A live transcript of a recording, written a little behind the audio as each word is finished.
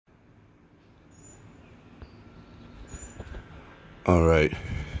All right,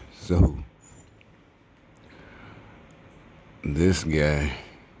 so this guy,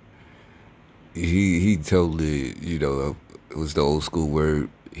 he totally, it was the old school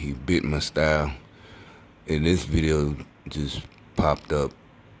word. He bit my style, and this video just popped up.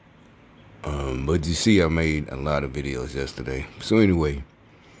 But you see, I made a lot of videos yesterday. So anyway,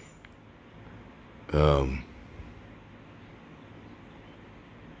 um,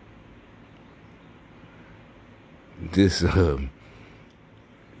 this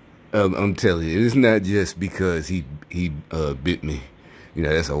I'm telling you, it's not just because he bit me.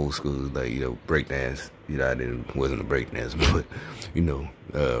 That's old school, like, breakdance. I wasn't a breakdance, but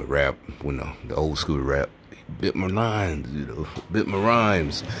rap, the old school rap. Bit my lines, bit my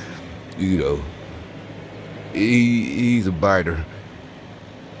rhymes. You know, he's a biter.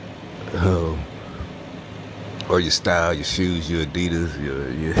 Uh, or your style, your shoes, your Adidas,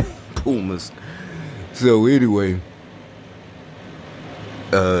 your Pumas. So anyway,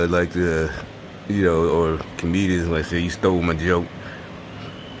 like or comedians like say, you stole my joke.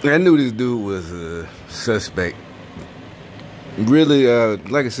 I knew this dude was a suspect. Really,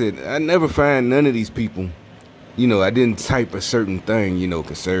 like I said, I never find none of these people. I didn't type a certain thing,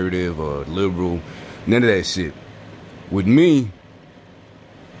 conservative or liberal, none of that shit. With me,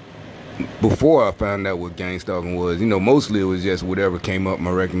 before I found out what gang stalking was, mostly it was just whatever came up, my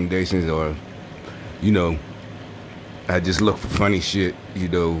recommendations, or, I just look for funny shit,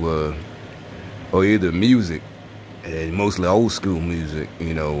 or either music, and mostly old school music,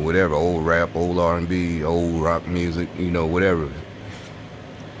 whatever, old rap, old R&B, old rock music, whatever.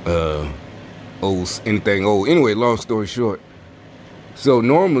 Anything old. Anyway, long story short. So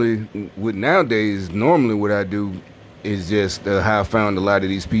normally what I do is just how I found a lot of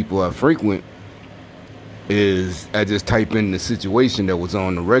these people I frequent is I just type in the situation that was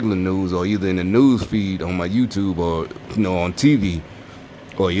on the regular news, or either in the news feed on my YouTube, or on TV,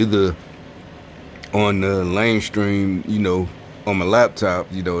 or either on the lamestream, on my laptop,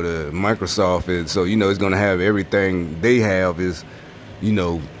 the Microsoft is, so it's gonna have everything they have is,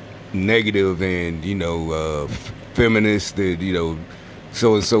 negative and feminist, and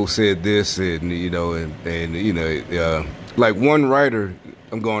so and so said this, and like one writer.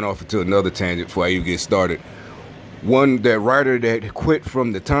 I'm going off into another tangent before I even get started. That writer that quit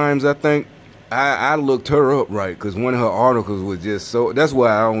from the Times, I think, I looked her up, right, because one of her articles was just so, that's why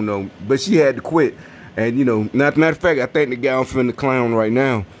I don't know, but she had to quit. And matter of fact, I think the guy I'm finna clown right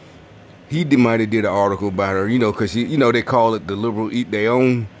now, he might have did an article about her, because she, they call it the liberal eat their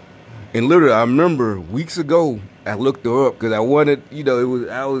own. And literally, I remember weeks ago, I looked her up because I wanted,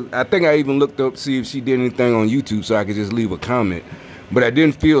 I think I even looked up to see if she did anything on YouTube so I could just leave a comment. But I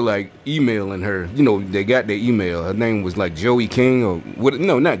didn't feel like emailing her. They got their email. Her name was like Joey King, or what?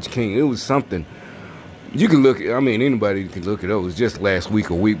 No, not King. It was something. You can look, anybody can look it up. It was just last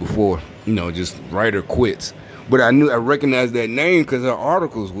week or week before, just writer quits. But I recognized that name because her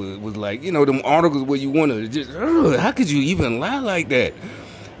articles was like, them articles where you want to just, how could you even lie like that?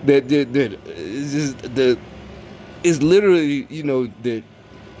 That it's literally, that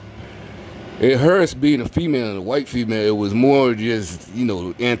her as being a female and a white female, it was more just,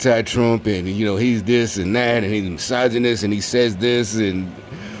 anti-Trump, and, he's this and that, and he's misogynist, and he says this, and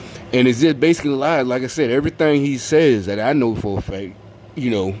it's just basically lies. Like I said, everything he says that I know for a fact,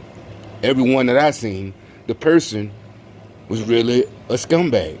 everyone that I seen, the person was really a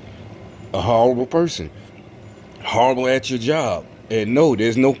scumbag, a horrible person, horrible at your job. And no,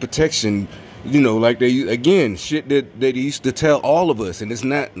 there's no protection, like they, again, shit that they used to tell all of us. And it's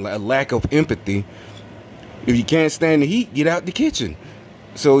not a lack of empathy. If you can't stand the heat, get out the kitchen.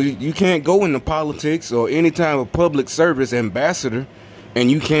 So you can't go into politics or any type of public service ambassador, and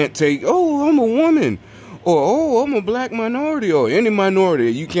you can't take, oh, I'm a woman, or oh, I'm a black minority, or any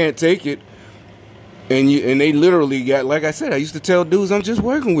minority. You can't take it. And they literally got, like I said, I used to tell dudes I'm just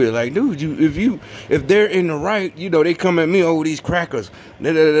working with, like, dude, if they're in the right, they come at me, oh, these crackers,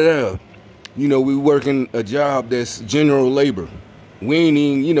 da da da da. We working a job that's general labor. We ain't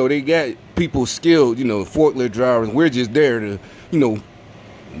even, they got people skilled, forklift drivers. We're just there to,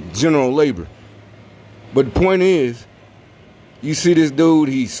 general labor. But the point is, you see this dude,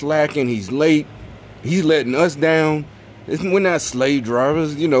 he's slacking, he's late, he's letting us down. We're not slave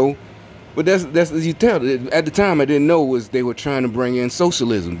drivers, But that's as you tell. At the time, I didn't know was they were trying to bring in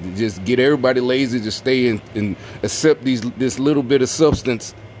socialism, just get everybody lazy to stay and accept this little bit of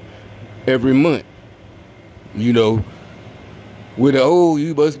substance every month. With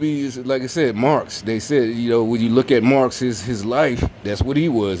you must be, like I said, Marx. They said, when you look at Marx, his life, that's what he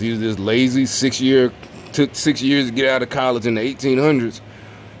was. He was this lazy took 6 years to get out of college in the 1800s,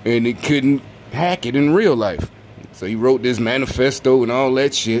 and he couldn't hack it in real life. So he wrote this manifesto and all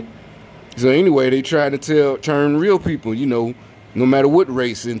that shit. So anyway, they tried to turn real people, no matter what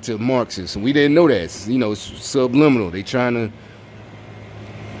race, into Marxists. And we didn't know that. It's subliminal. They trying to,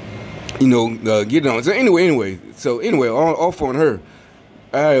 get it on. So anyway, off on her.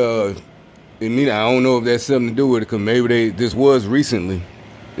 I don't know if that's something to do with it, because maybe this was recently.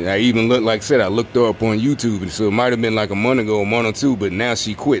 I even like I said, I looked her up on YouTube, and so it might have been like a month or two, but now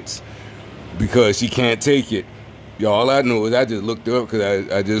she quits because she can't take it. All I know is I just looked her up because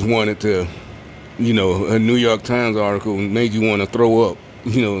I just wanted to, a New York Times article made you want to throw up.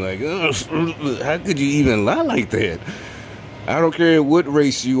 Like, how could you even lie like that? I don't care what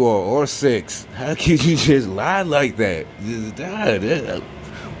race you are or sex. How could you just lie like that?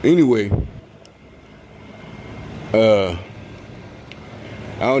 Anyway, I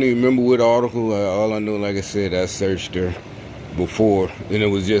don't even remember what article. All I know, like I said, I searched her before, and it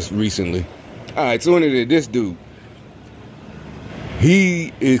was just recently. All right, so anyway, this dude,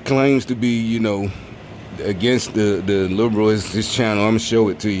 he claims to be, against the liberal. His channel. I'm gonna show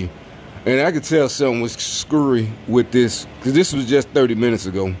it to you, and I could tell something was screwy with this, because this was just 30 minutes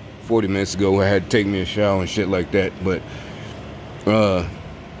ago, 40 minutes ago. I had to take me a shower and shit like that, but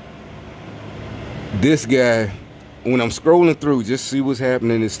this guy, when I'm scrolling through, just see what's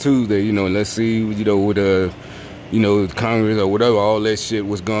happening. It's Tuesday, let's see, with Congress or whatever, all that shit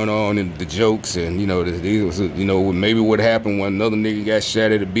was going on, and the jokes, and maybe what happened when another nigga got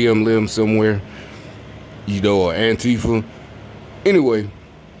shot at a BM somewhere, or Antifa. Anyway,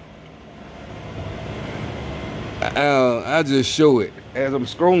 I just show it as I'm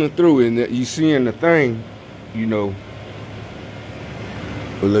scrolling through, and you see in the thing,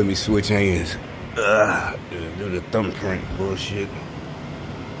 But let me switch hands. Do the thumbprint bullshit.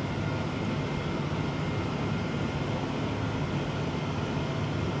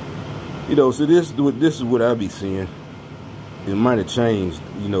 So this is what I be seeing. It might have changed,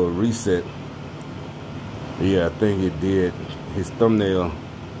 reset. Yeah, I think it did. His thumbnail.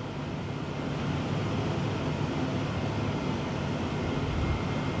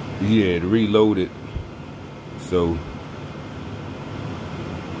 Yeah, it reloaded. So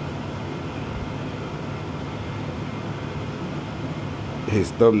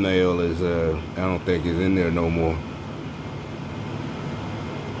his thumbnail is I don't think is in there no more,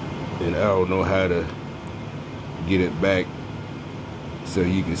 and I don't know how to get it back so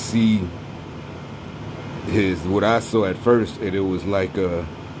you can see what I saw at first, and it was like that's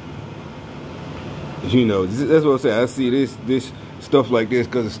what I'm saying. I see this stuff like this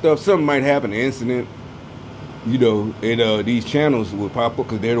because something might happen, an incident, and these channels will pop up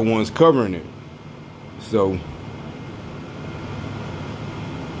because they're the ones covering it. So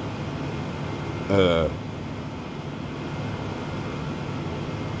yeah,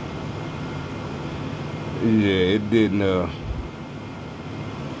 it didn't.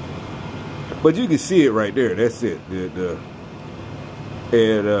 But you can see it right there. That's it.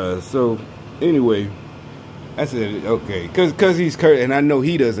 So anyway, I said okay, cause he's cursing, and I know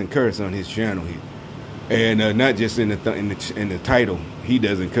he doesn't curse on his channel here, and not just in the title, he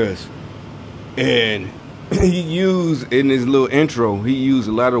doesn't curse, and he used in his little intro, he used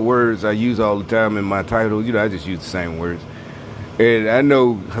a lot of words I use all the time in my title. I just use the same words. And I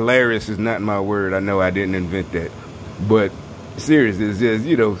know hilarious is not my word. I know I didn't invent that. But serious is just,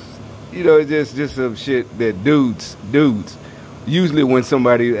 it's just some shit that dudes, usually when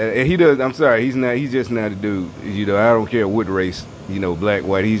somebody, and he's just not a dude. I don't care what race, black,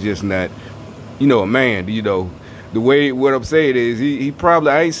 white, he's just not, a man, The way, what I'm saying is, he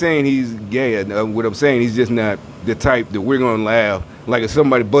probably, I ain't saying he's gay. What I'm saying, he's just not the type that we're going to laugh. Like if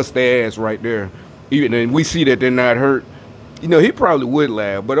somebody busts their ass right there, even and we see that they're not hurt, he probably would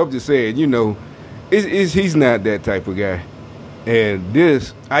laugh. But I'm just saying, he's not that type of guy. And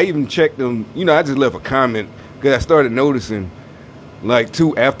this, I even checked him, I just left a comment because I started noticing, like,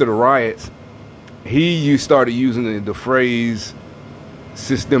 after the riots, you started using the phrase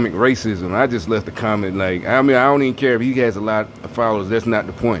systemic racism. I just left a comment like, I don't even care if he has a lot of followers. That's not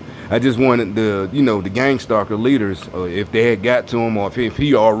the point. I just wanted the gang stalker leaders, or if they had got to him, or if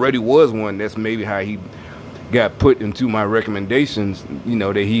he already was one, that's maybe how he got put into my recommendations,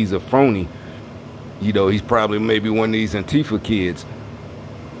 that he's a phony. He's probably maybe one of these Antifa kids.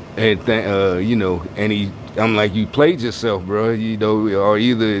 And, and I'm like, you played yourself, bro, or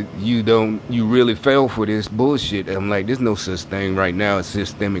either you really fell for this bullshit. I'm like, there's no such thing right now as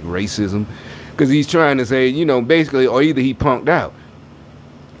systemic racism. Because he's trying to say, basically, or either he punked out.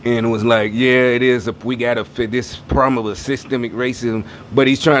 And it was like, yeah, it is, we got to fit this problem of systemic racism. But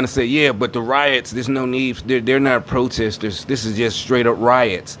he's trying to say, yeah, but the riots, there's no need, they're not protesters. This is just straight up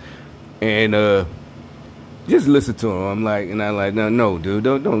riots. And Just listen to him. I'm like, and I like, no, dude,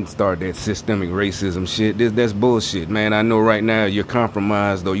 don't start that systemic racism shit. That's bullshit, man. I know right now you're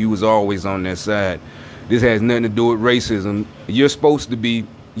compromised, though you was always on that side. This has nothing to do with racism. You're supposed to be.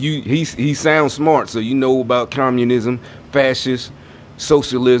 He sounds smart, so you know about communism, fascist,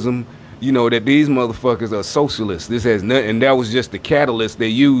 socialism. You know that these motherfuckers are socialists. This has nothing. And that was just the catalyst they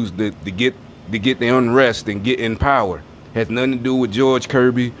used to get the unrest and get in power. Has nothing to do with George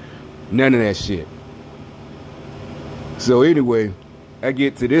Kirby. None of that shit. So anyway, I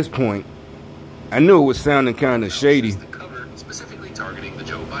get to this point. I knew it was sounding kind of shady. The cover specifically targeting the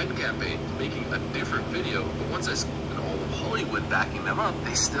Joe Biden campaign, making a different video. But once I saw all of Hollywood backing them up,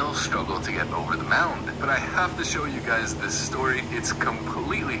 they still struggle to get over the mound. But I have to show you guys this story. It's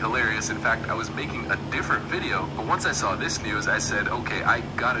completely hilarious. In fact, I was making a different video, but once I saw this news, I said, okay, I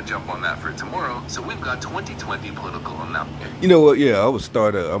gotta jump on that for tomorrow. So we've got 2020 political announcement. You know what? Yeah, I'm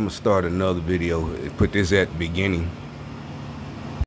gonna start another video. Put this at the beginning.